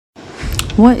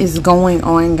What is going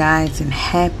on, guys, and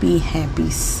happy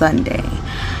Sunday.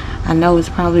 I know it's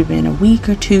probably been a week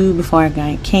or two before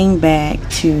I came back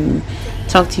to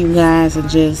talk to you guys and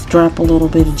just drop a little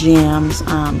bit of gems.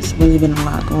 It's really been a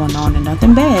lot going on and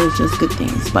nothing bad, it's just good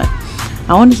things. But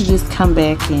I wanted to just come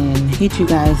back and hit you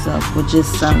guys up with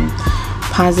just some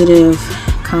positive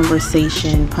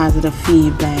conversation, positive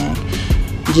feedback,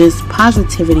 just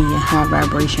positivity and high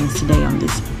vibrations today on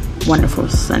this wonderful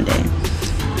Sunday.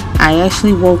 I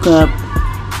actually woke up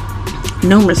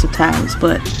numerous of times,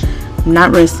 but I'm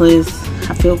not restless.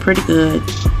 I feel pretty good.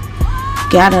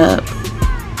 Got up,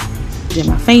 did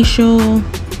my facial,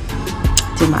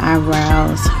 did my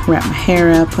eyebrows, wrapped my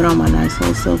hair up, put on my nice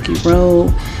little silky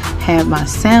robe, had my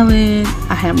salad,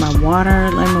 I had my water,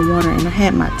 lemon water, and I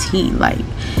had my tea. Like,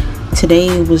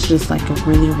 today was just like a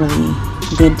really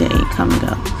good day coming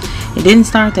up. It didn't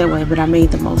start that way, but I made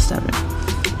the most of it.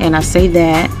 And I say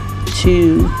that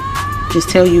to just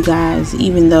tell you guys,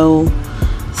 even though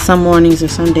some mornings or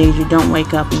some days you don't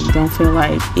wake up and you don't feel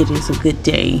like it is a good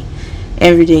day,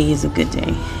 every day is a good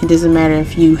day. It doesn't matter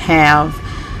if you have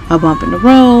a bump in the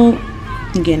road,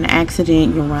 you get in an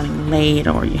accident, you're running late,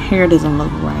 or your hair doesn't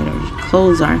look right, or your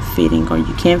clothes aren't fitting, or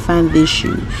you can't find this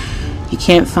shoe, you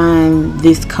can't find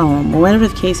this comb, or whatever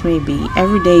the case may be.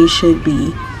 Every day should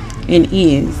be and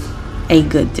is a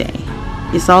good day.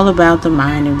 It's all about the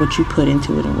mind and what you put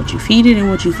into it and what you feed it and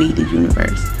what you feed the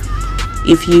universe.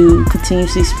 If you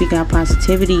continuously speak out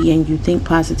positivity and you think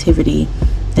positivity,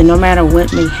 then no matter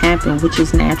what may happen, which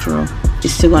is natural,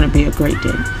 it's still going to be a great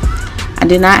day. I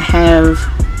did not have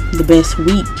the best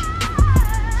week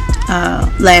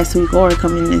last week or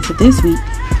coming into this week,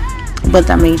 but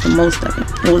I made the most of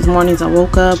it. It was mornings I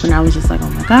woke up and I was just like, oh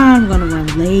my God, I'm going to run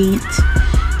late.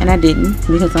 And I didn't,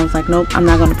 because I was like, nope, I'm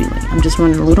not going to be late. I'm just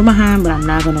running a little behind, but I'm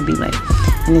not going to be late.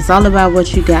 And it's all about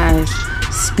what you guys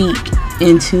speak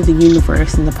into the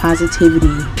universe and the positivity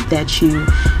that you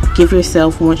give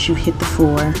yourself once you hit the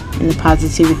floor, and the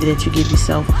positivity that you give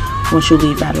yourself once you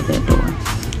leave out of that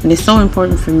door. And it's so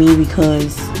important for me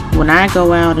because when I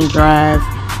go out and drive,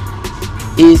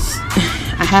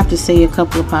 I have to say a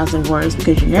couple of positive words,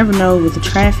 because you never know with the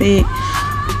traffic,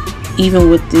 even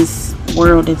with this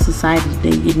world and society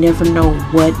today, you never know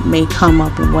what may come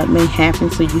up and what may happen.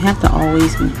 So you have to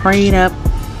always be prayed up,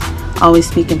 always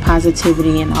speaking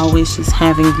positivity, and always just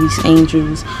having these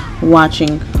angels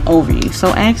watching over you. So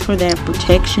ask for that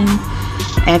protection,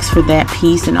 ask for that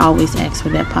peace, and always ask for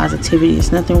that positivity.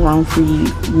 There's nothing wrong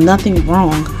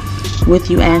with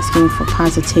you asking for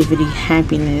positivity,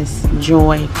 happiness,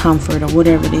 joy, comfort, or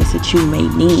whatever it is that you may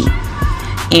need.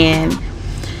 And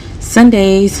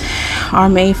Sundays are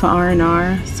made for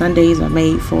R&R. Sundays are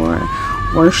made for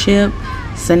worship.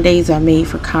 Sundays are made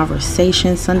for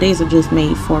conversation. Sundays are just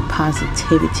made for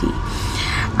positivity.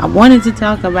 I wanted to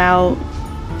talk about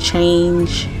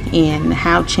change and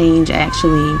how change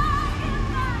actually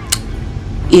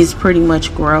is pretty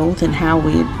much growth and how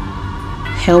it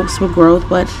helps with growth,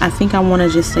 but I think I want to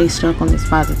just stay stuck on this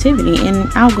positivity, and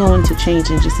I'll go into change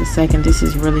in just a second. This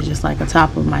is really just like a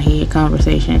top of my head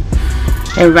conversation.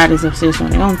 Everybody's obsessed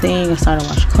on their own thing. I started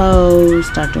washing clothes,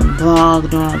 started doing the blog,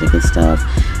 doing all the good stuff.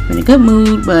 I'm in a good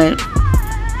mood, but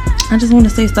I just want to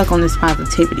stay stuck on this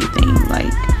positivity thing.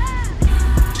 Like,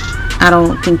 I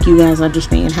don't think you guys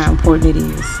understand how important it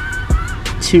is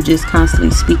to just constantly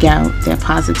speak out that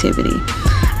positivity.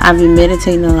 I've been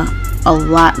meditating a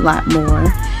lot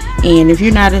more, and if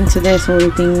you're not into that sort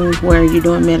of thing where you're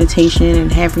doing meditation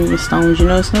and having your stones,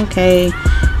 it's okay.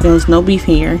 There's no beef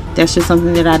here. That's just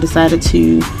something that I decided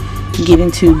to get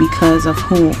into because of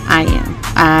who I am.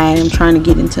 I am trying to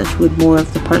get in touch with more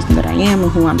of the person that I am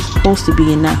and who I'm supposed to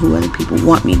be, and not who other people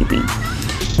want me to be.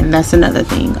 And that's another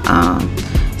thing.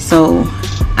 So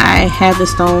I have the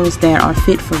stones that are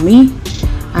fit for me.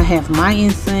 I have my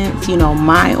incense,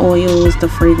 my oils, the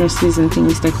fragrances and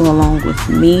things that go along with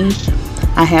me.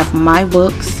 I have my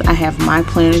books. I have my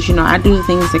planners. I do the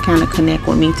things that kind of connect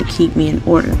with me to keep me in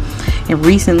order. And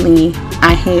recently,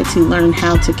 I had to learn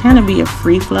how to kind of be a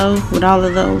free flow with all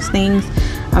of those things.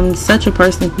 I'm such a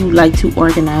person who like to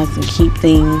organize and keep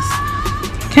things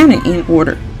kind of in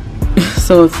order.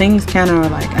 So if things kind of are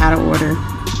like out of order,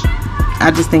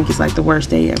 I just think it's like the worst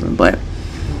day ever. But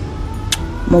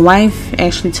my wife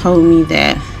actually told me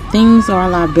that things are a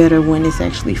lot better when it's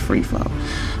actually free flow.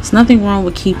 There's nothing wrong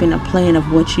with keeping a plan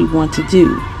of what you want to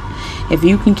do. If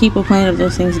you can keep a plan of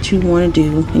those things that you want to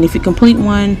do, and if you complete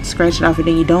one, scratch it off, and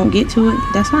then you don't get to it,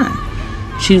 that's fine.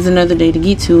 Choose another day to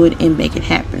get to it and make it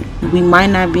happen. We might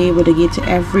not be able to get to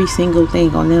every single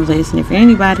thing on that list, and if you're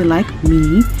anybody like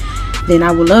me, then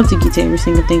I would love to get to every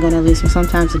single thing on that list. But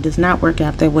sometimes it does not work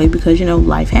out that way because,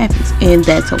 life happens, and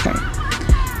that's okay.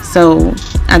 So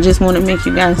I just want to make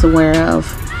you guys aware of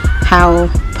how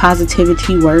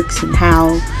positivity works and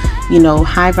how,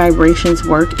 high vibrations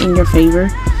work in your favor,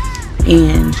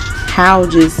 and how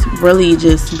just really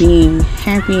just being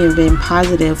happy and being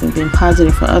positive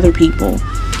for other people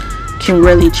can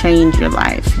really change your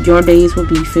life. Your days will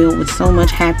be filled with so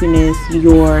much happiness.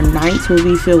 Your nights will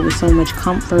be filled with so much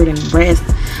comfort and rest.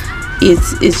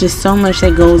 It's just so much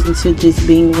that goes into just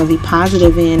being really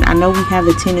positive. And I know we have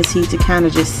a tendency to kind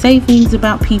of just say things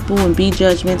about people and be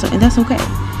judgmental, and that's okay.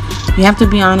 You have to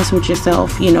be honest with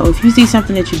yourself. If you see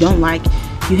something that you don't like,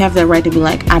 you have that right to be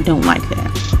like, I don't like that.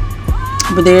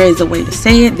 But there is a way to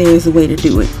say it. There is a way to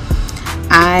do it.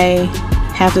 I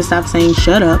have to stop saying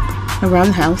shut up around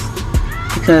the house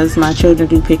because my children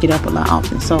do pick it up a lot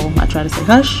often. So I try to say,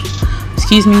 hush,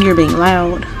 excuse me, you're being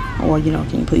loud, or,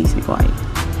 can you please be quiet?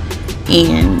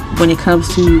 And when it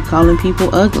comes to calling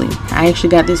people ugly, I actually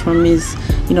got this from Ms.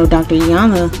 Dr.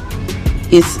 Yana.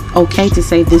 It's okay to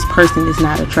say this person is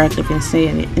not attractive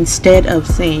instead of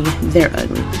saying they're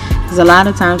ugly. Because a lot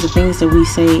of times the things that we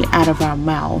say out of our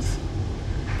mouth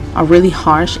are really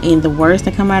harsh, and the words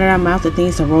that come out of our mouth, the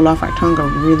things that roll off our tongue, are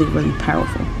really, really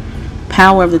powerful.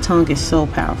 Power of the tongue is so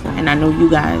powerful, and I know you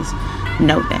guys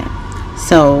know that.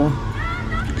 So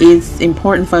it's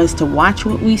important for us to watch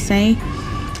what we say,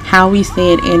 how we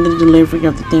say it, and the delivery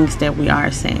of the things that we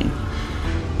are saying.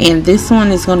 And this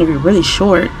one is going to be really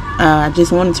short. I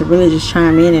just wanted to really just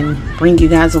chime in and bring you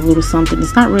guys a little something.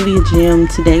 It's not really a gym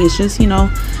today. It's just,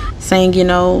 saying,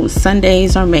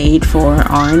 Sundays are made for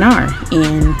R&R.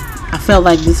 And I felt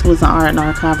like this was an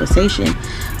R&R conversation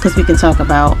because we can talk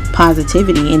about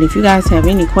positivity. And if you guys have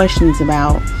any questions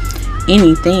about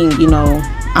anything,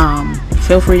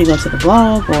 feel free to go to the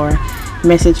blog or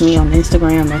message me on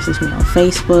Instagram, message me on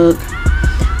Facebook.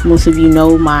 Most of you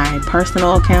know my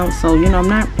personal account, so I'm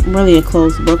not really a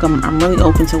closed book. I'm really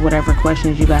open to whatever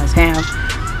questions you guys have.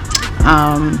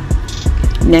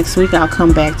 Next week I'll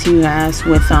come back to you guys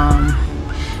with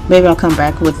maybe I'll come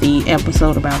back with the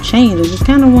episode about change. I just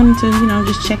kind of wanted to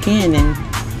just check in and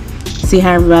see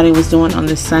how everybody was doing on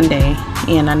this Sunday.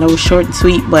 And I know it's short and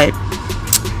sweet, but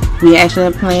we actually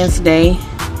have plans today.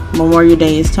 Memorial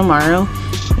Day is tomorrow,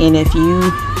 and if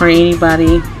you or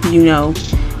anybody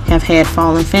have had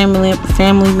fallen family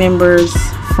members,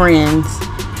 friends,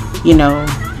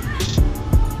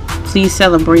 please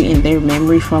celebrate in their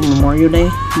memory for Memorial Day.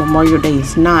 Memorial Day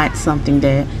is not something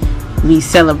that we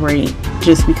celebrate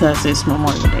just because it's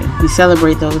Memorial Day. We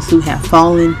celebrate those who have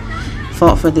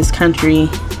fought for this country,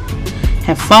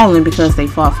 have fallen because they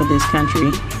fought for this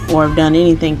country, or have done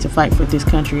anything to fight for this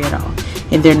country at all,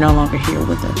 and they're no longer here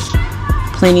with us.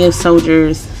 Plenty of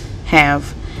soldiers have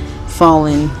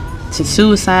fallen to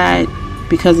suicide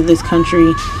because of this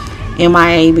country,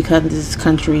 MIA because of this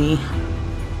country,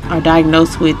 are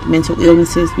diagnosed with mental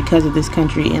illnesses because of this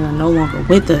country, and are no longer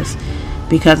with us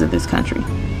because of this country.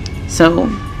 So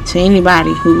to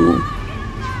anybody who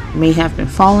may have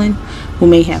fallen,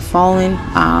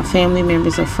 family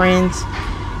members or friends,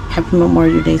 happy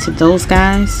Memorial Day to those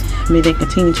guys. May they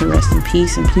continue to rest in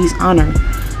peace, and please honor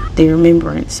their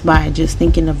remembrance by just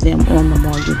thinking of them on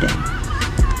Memorial Day.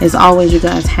 As always, you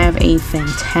guys have a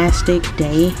fantastic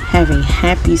day. Have a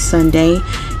happy Sunday.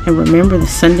 And remember, the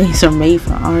Sundays are made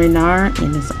for R&R.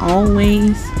 And as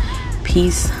always,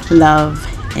 peace, love,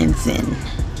 and zen.